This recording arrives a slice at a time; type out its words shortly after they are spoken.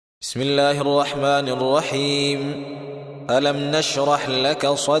بسم الله الرحمن الرحيم. ألم نشرح لك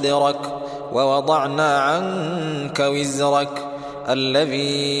صدرك ووضعنا عنك وزرك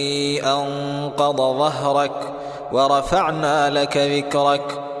الذي أنقض ظهرك ورفعنا لك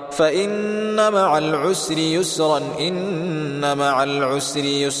ذكرك فإن مع العسر يسرا إن مع العسر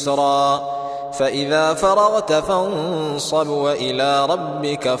يسرا فإذا فرغت فانصب وإلى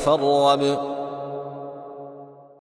ربك فارغب